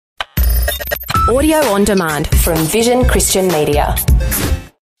Audio on demand from Vision Christian Media.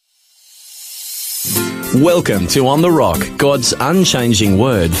 Welcome to On the Rock, God's unchanging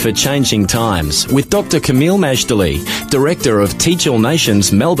word for changing times, with Dr. Camille Majdali, Director of Teach All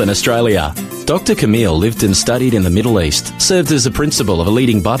Nations, Melbourne, Australia. Dr. Camille lived and studied in the Middle East, served as a principal of a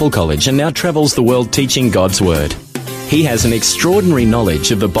leading Bible college, and now travels the world teaching God's word. He has an extraordinary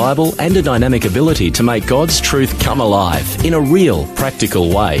knowledge of the Bible and a dynamic ability to make God's truth come alive in a real, practical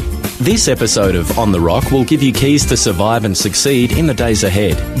way. This episode of On the Rock will give you keys to survive and succeed in the days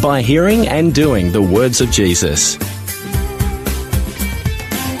ahead by hearing and doing the words of Jesus.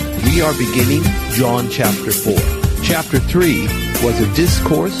 We are beginning John chapter 4. Chapter 3 was a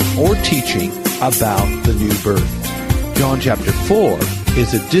discourse or teaching about the new birth. John chapter 4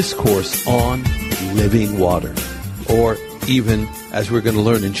 is a discourse on living water. Or even, as we're going to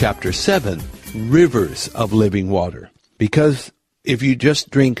learn in chapter 7, rivers of living water. Because if you just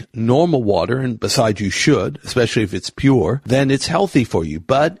drink normal water, and besides you should, especially if it's pure, then it's healthy for you.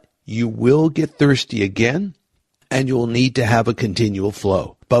 But you will get thirsty again, and you will need to have a continual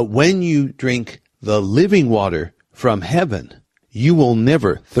flow. But when you drink the living water from heaven, you will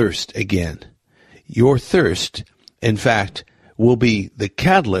never thirst again. Your thirst, in fact, will be the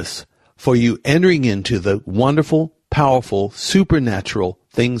catalyst for you entering into the wonderful, powerful, supernatural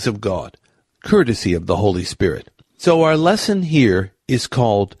things of God, courtesy of the Holy Spirit. So our lesson here is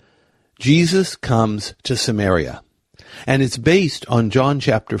called Jesus Comes to Samaria, and it's based on John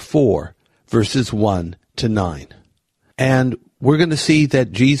chapter 4, verses 1 to 9. And we're going to see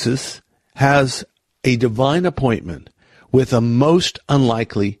that Jesus has a divine appointment with a most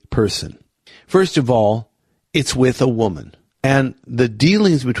unlikely person. First of all, it's with a woman. And the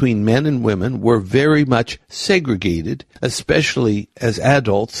dealings between men and women were very much segregated, especially as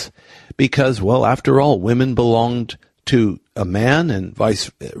adults, because, well, after all, women belonged to a man and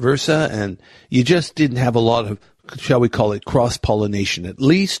vice versa, and you just didn't have a lot of, shall we call it, cross-pollination, at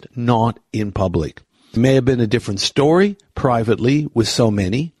least not in public. It may have been a different story privately with so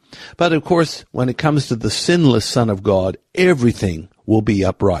many, but of course, when it comes to the sinless Son of God, everything will be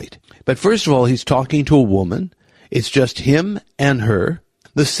upright. But first of all, he's talking to a woman. It's just him and her.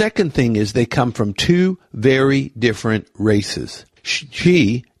 The second thing is they come from two very different races.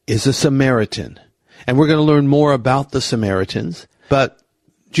 She is a Samaritan. And we're going to learn more about the Samaritans. But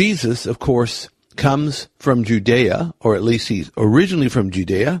Jesus, of course, comes from Judea, or at least he's originally from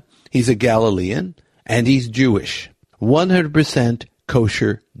Judea. He's a Galilean, and he's Jewish. 100%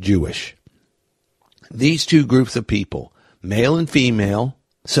 kosher Jewish. These two groups of people, male and female,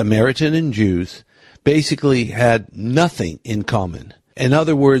 Samaritan and Jews, basically had nothing in common. In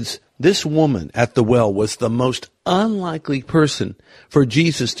other words, this woman at the well was the most unlikely person for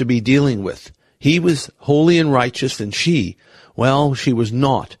Jesus to be dealing with. He was holy and righteous, and she was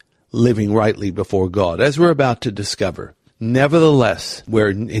not living rightly before God, as we're about to discover. Nevertheless, where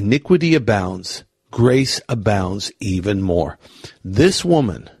iniquity abounds, grace abounds even more. This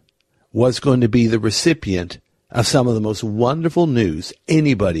woman was going to be the recipient of some of the most wonderful news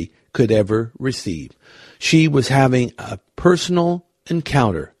anybody could ever receive. She was having a personal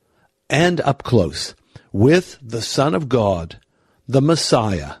encounter and up close with the Son of God, the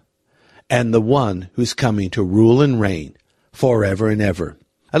Messiah, and the one who's coming to rule and reign forever and ever.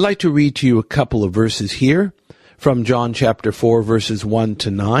 I'd like to read to you a couple of verses here from John chapter 4, verses 1 to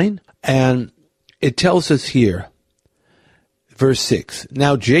 9. And it tells us here, verse 6,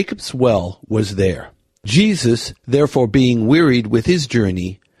 Now Jacob's well was there. Jesus, therefore, being wearied with his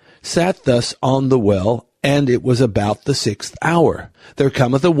journey, sat thus on the well, and it was about the 6th hour. There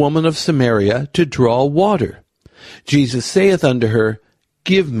cometh a woman of Samaria to draw water. Jesus saith unto her,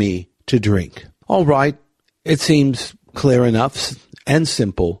 Give me to drink. All right, it seems clear enough and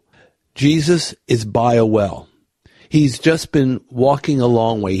simple. Jesus is by a well. He's just been walking a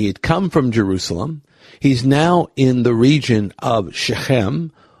long way. He had come from Jerusalem. He's now in the region of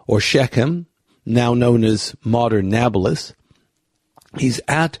Shechem, now known as modern Nablus. He's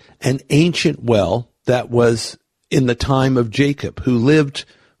at an ancient well that was in the time of Jacob, who lived,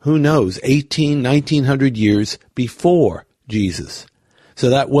 1900 years before Jesus. So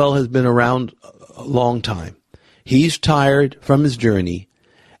that well has been around a long time. He's tired from his journey.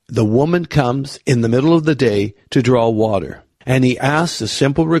 The woman comes in the middle of the day to draw water, and he asks a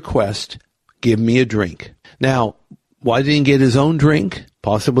simple request, give me a drink. Now, why didn't he get his own drink?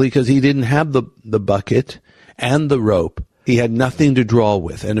 Possibly because he didn't have the bucket and the rope. He had nothing to draw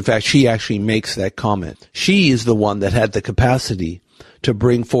with. And in fact, she actually makes that comment. She is the one that had the capacity to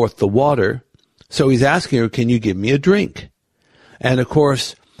bring forth the water. So he's asking her, can you give me a drink? And of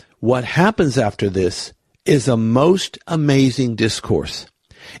course, what happens after this is a most amazing discourse.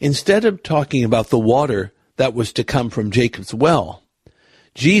 Instead of talking about the water that was to come from Jacob's well,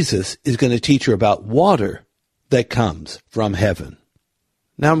 Jesus is going to teach her about water that comes from heaven.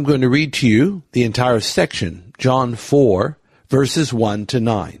 Now I'm going to read to you the entire section, John 4, verses 1 to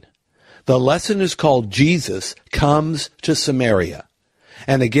 9. The lesson is called Jesus Comes to Samaria.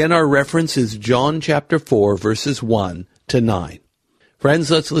 And again, our reference is John chapter 4, verses 1 to 9.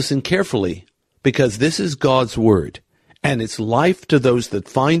 Friends, let's listen carefully, because this is God's word, and it's life to those that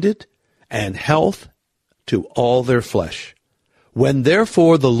find it, and health to all their flesh. When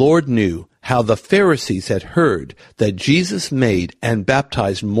therefore the Lord knew how the Pharisees had heard that Jesus made and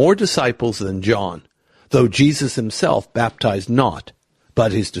baptized more disciples than John, though Jesus himself baptized not,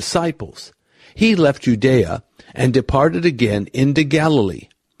 but his disciples, he left Judea and departed again into Galilee.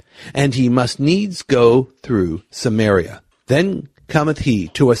 And he must needs go through Samaria. Then cometh he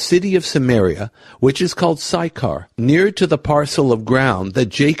to a city of Samaria, which is called Sychar, near to the parcel of ground that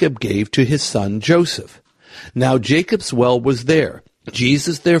Jacob gave to his son Joseph. Now Jacob's well was there.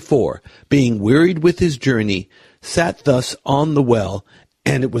 Jesus, therefore, being wearied with his journey, sat thus on the well,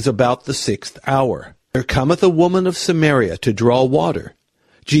 and it was about the 6th hour. There cometh a woman of Samaria to draw water.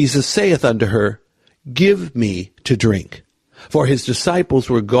 Jesus saith unto her, Give me to drink. For his disciples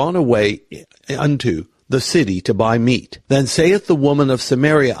were gone away unto the city to buy meat. Then saith the woman of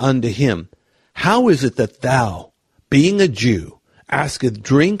Samaria unto him, How is it that thou, being a Jew, askest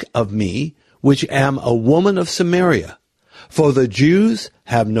drink of me, which am a woman of Samaria? For the Jews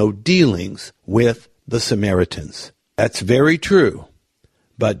have no dealings with the Samaritans. That's very true.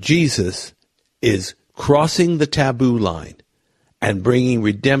 But Jesus is crossing the taboo line and bringing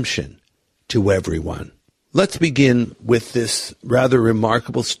redemption to everyone. Let's begin with this rather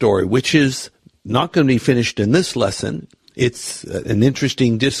remarkable story, which is not going to be finished in this lesson. It's an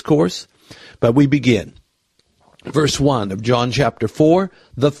interesting discourse, but we begin. Verse 1 of John chapter 4,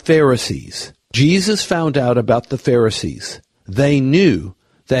 the Pharisees. Jesus found out about the Pharisees. They knew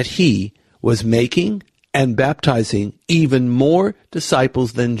that he was making and baptizing even more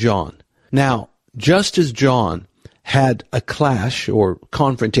disciples than John. Now, just as John had a clash or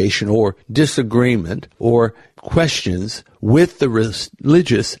confrontation or disagreement or questions with the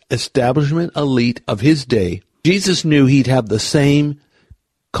religious establishment elite of his day, Jesus knew he'd have the same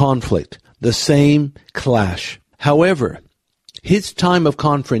conflict, the same clash. However, his time of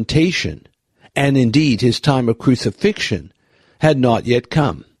confrontation, and indeed his time of crucifixion, had not yet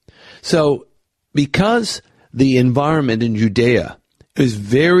come. So, because the environment in Judea is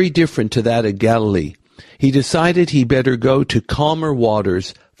very different to that of Galilee, he decided he better go to calmer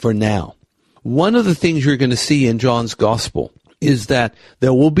waters for now. One of the things you're going to see in John's gospel is that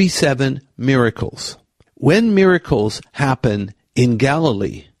there will be 7 miracles. When miracles happen in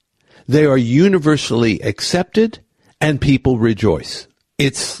Galilee, they are universally accepted and people rejoice.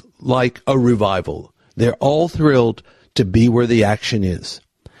 It's like a revival. They're all thrilled to be where the action is.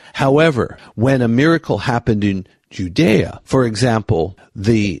 However, when a miracle happened in Judea, for example,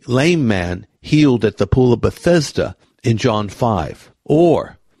 the lame man healed at the pool of Bethesda in John 5,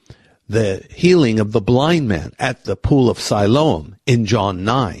 or the healing of the blind man at the pool of Siloam in John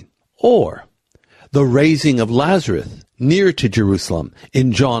 9, or the raising of Lazarus near to Jerusalem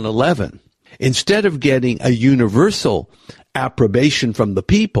in John 11. Instead of getting a universal approbation from the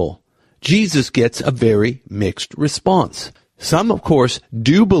people, Jesus gets a very mixed response. Some, of course,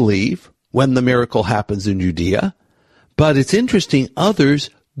 do believe when the miracle happens in Judea, but it's interesting, others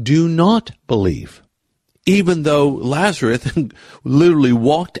do not believe. Even though Lazarus literally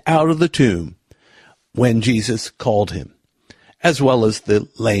walked out of the tomb when Jesus called him, as well as the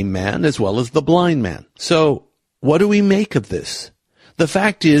lame man, as well as the blind man. So, what do we make of this? The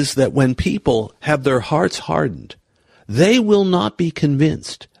fact is that when people have their hearts hardened, they will not be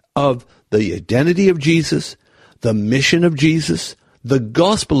convinced of the identity of Jesus, the mission of Jesus, the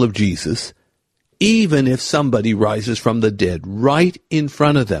gospel of Jesus, even if somebody rises from the dead right in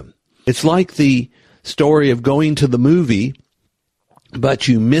front of them. It's like the story of going to the movie, but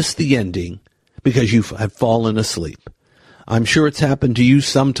you miss the ending because you have fallen asleep. I'm sure it's happened to you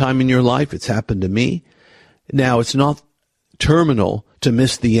sometime in your life. It's happened to me. Now, it's not terminal to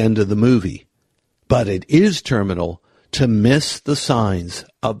miss the end of the movie, but it is terminal to miss the signs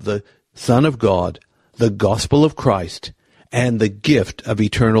of the Son of God, the gospel of Christ, and the gift of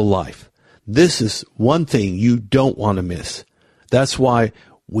eternal life. This is one thing you don't want to miss. That's why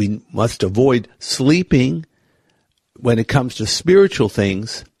we must avoid sleeping when it comes to spiritual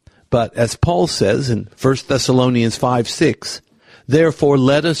things. But as Paul says in 1 Thessalonians 5:6, therefore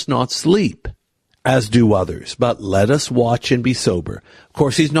let us not sleep as do others, but let us watch and be sober. Of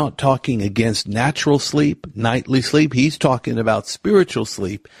course, he's not talking against natural sleep, nightly sleep. He's talking about spiritual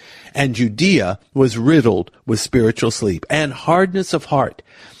sleep. And Judea was riddled with spiritual sleep and hardness of heart.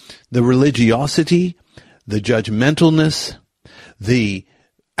 The religiosity, the judgmentalness, the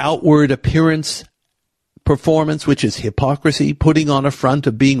outward appearance performance, which is hypocrisy, putting on a front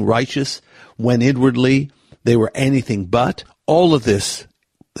of being righteous when inwardly they were anything but. All of this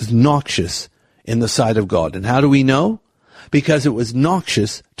is noxious in the sight of God. And how do we know? Because it was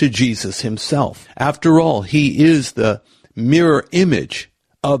noxious to Jesus himself. After all, he is the mirror image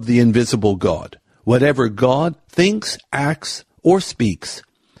of the invisible God. Whatever God thinks, acts, or speaks,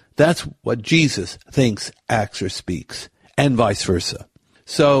 that's what Jesus thinks, acts, or speaks, and vice versa.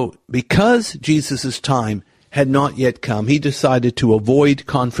 So, because Jesus' time had not yet come, he decided to avoid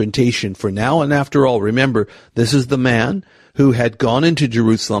confrontation for now. And after all, remember, this is the man who had gone into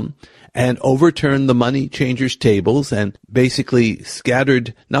Jerusalem and overturned the money changers' tables and basically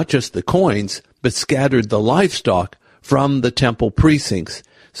scattered not just the coins, but scattered the livestock from the temple precincts.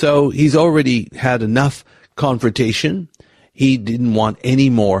 So he's already had enough confrontation. He didn't want any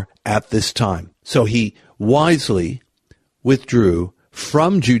more at this time. So he wisely withdrew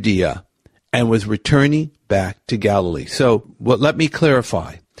from Judea and was returning back to Galilee. So let me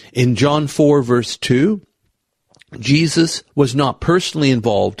clarify. In John 4, verse 2, Jesus was not personally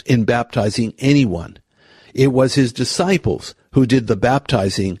involved in baptizing anyone. It was his disciples who did the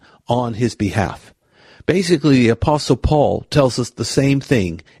baptizing on his behalf. Basically, the Apostle Paul tells us the same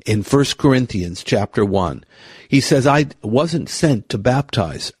thing in 1 Corinthians chapter 1. He says, I wasn't sent to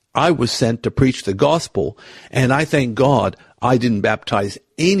baptize. I was sent to preach the gospel, and I thank God I didn't baptize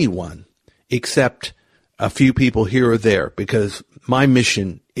anyone except a few people here or there, because my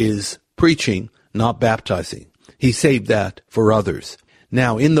mission is preaching, not baptizing. He saved that for others.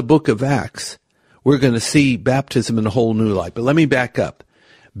 Now, in the book of Acts, we're going to see baptism in a whole new light. But let me back up.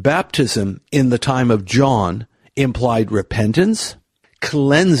 Baptism in the time of John implied repentance,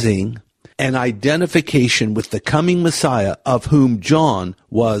 cleansing, and identification with the coming Messiah, of whom John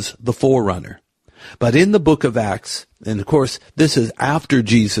was the forerunner. But in the book of Acts, and of course this is after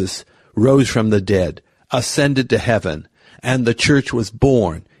Jesus rose from the dead, ascended to heaven, and the church was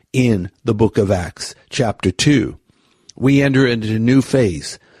born in the book of Acts, chapter 2. We enter into a new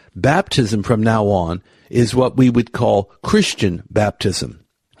phase. Baptism from now on is what we would call Christian baptism,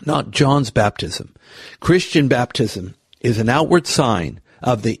 not John's baptism. Christian baptism is an outward sign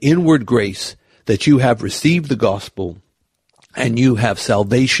of the inward grace that you have received the gospel and you have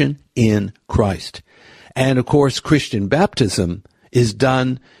salvation in Christ. And of course, Christian baptism is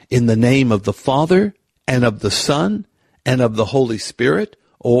done in the name of the Father and of the Son and of the Holy Spirit,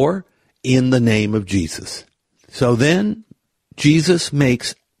 or in the name of Jesus. So then, Jesus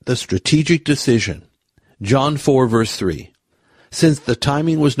makes the strategic decision. John 4, verse 3. Since the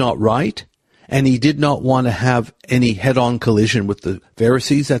timing was not right, and he did not want to have any head-on collision with the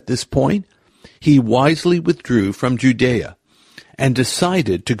Pharisees at this point, he wisely withdrew from Judea and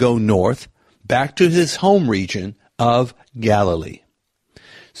decided to go north, back to his home region of Galilee.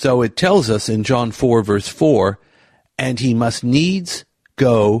 So it tells us in John 4, verse 4, and he must needs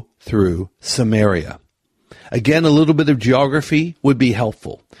go through Samaria. Again, a little bit of geography would be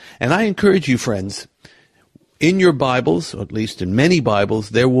helpful. And I encourage you, friends, in your Bibles, or at least in many Bibles,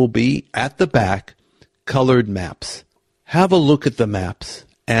 there will be at the back colored maps. Have a look at the maps,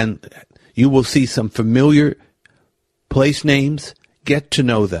 and you will see some familiar place names. Get to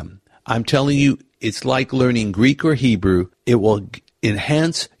know them. I'm telling you, it's like learning Greek or Hebrew. It will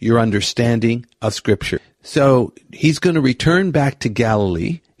enhance your understanding of Scripture. So he's going to return back to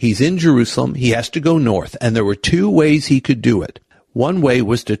Galilee. He's in Jerusalem. He has to go north. And there were two ways he could do it. One way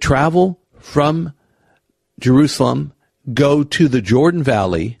was to travel from Jerusalem, go to the Jordan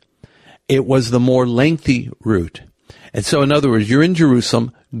Valley. It was the more lengthy route. And so, in other words, you're in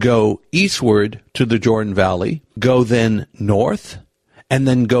Jerusalem, go eastward to the Jordan Valley, go then north, and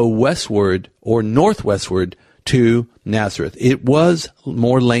then go westward or northwestward to Nazareth. It was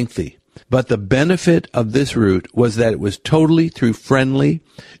more lengthy. But the benefit of this route was that it was totally through friendly,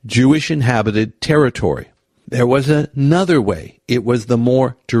 Jewish-inhabited territory. There was another way. It was the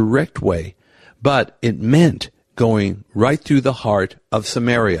more direct way, but it meant going right through the heart of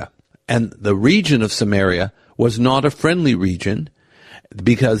Samaria. And the region of Samaria was not a friendly region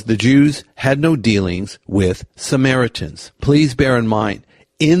because the Jews had no dealings with Samaritans. Please bear in mind,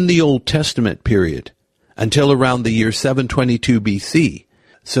 in the Old Testament period, until around the year 722 BC,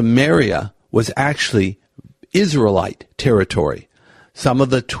 Samaria was actually Israelite territory. Some of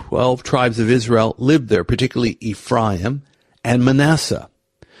the 12 tribes of Israel lived there, particularly Ephraim and Manasseh.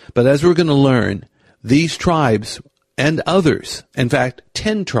 But as we're going to learn, these tribes and others, in fact,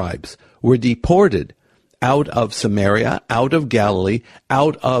 10 tribes, were deported out of Samaria, out of Galilee,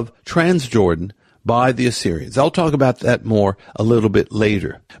 out of Transjordan by the Assyrians. I'll talk about that more a little bit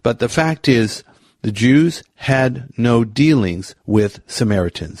later. But the fact is, the Jews had no dealings with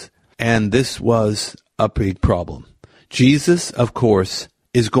Samaritans, and this was a big problem. Jesus, of course,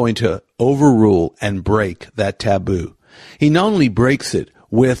 is going to overrule and break that taboo. He not only breaks it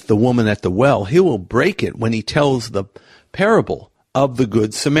with the woman at the well, he will break it when he tells the parable of the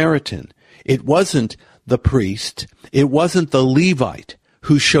Good Samaritan. It wasn't the priest, it wasn't the Levite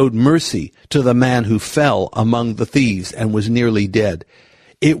who showed mercy to the man who fell among the thieves and was nearly dead.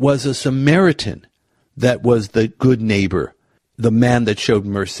 It was a Samaritan that was the good neighbor, the man that showed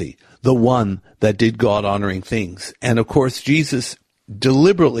mercy, the one that did God-honoring things. And of course, Jesus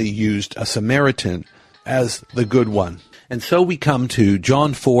deliberately used a Samaritan as the good one. And so we come to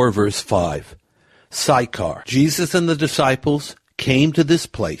John 4, verse 5, Sychar. Jesus and the disciples came to this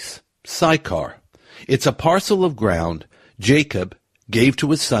place, Sychar. It's a parcel of ground Jacob gave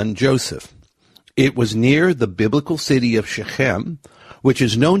to his son Joseph. It was near the biblical city of Shechem, which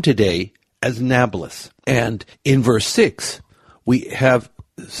is known today as Nablus. And in verse 6, we have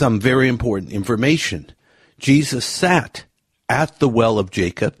some very important information. Jesus sat at the well of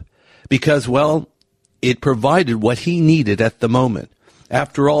Jacob because, well, it provided what he needed at the moment.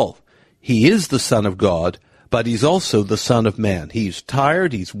 After all, he is the Son of God, but he's also the Son of Man. He's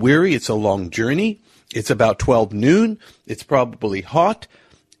tired, he's weary, it's a long journey, it's about 12 noon, it's probably hot,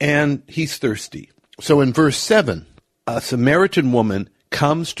 and he's thirsty. So in verse 7, a Samaritan woman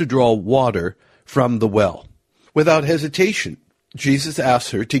comes to draw water from the well. Without hesitation, Jesus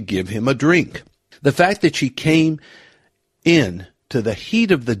asks her to give him a drink. The fact that she came in to the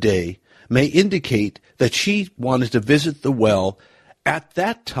heat of the day may indicate that she wanted to visit the well at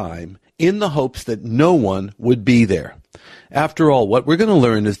that time in the hopes that no one would be there. After all, what we're going to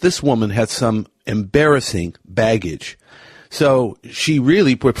learn is this woman had some embarrassing baggage, so she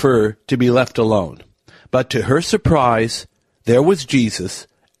really preferred to be left alone. But to her surprise, there was Jesus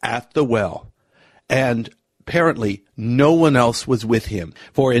at the well, and apparently no one else was with him.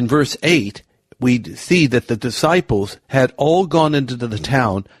 For in verse 8, we see that the disciples had all gone into the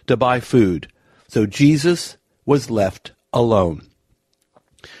town to buy food, so Jesus was left alone.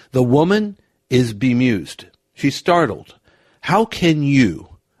 The woman is bemused. She's startled. How can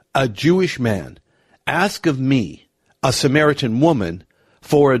you, a Jewish man, ask of me, a Samaritan woman,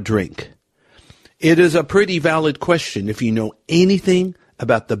 for a drink? It is a pretty valid question if you know anything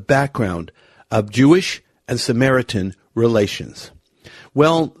about the background of Jewish and Samaritan relations.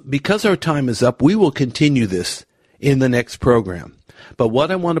 Well, because our time is up, we will continue this in the next program. But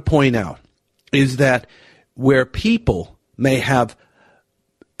what I want to point out is that where people may have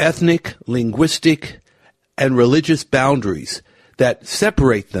ethnic, linguistic, and religious boundaries that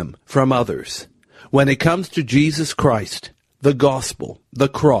separate them from others, when it comes to Jesus Christ, the gospel, the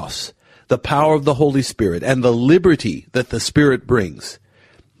cross, the power of the Holy Spirit, and the liberty that the Spirit brings,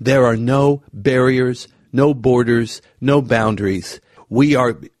 there are no barriers, no borders, no boundaries. We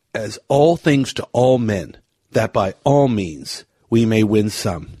are as all things to all men, that by all means we may win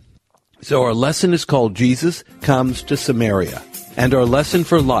some. So our lesson is called Jesus Comes to Samaria. And our lesson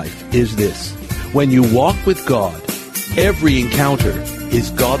for life is this: when you walk with God, every encounter is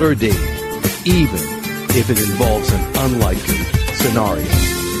God ordained, even if it involves an unlikely scenario.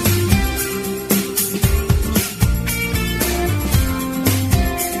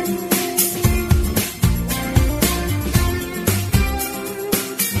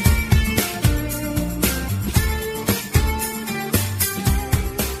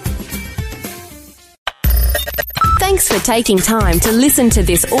 Thanks for taking time to listen to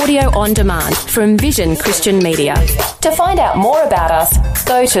this audio on demand from Vision Christian Media. To find out more about us,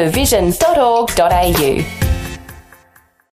 go to vision.org.au.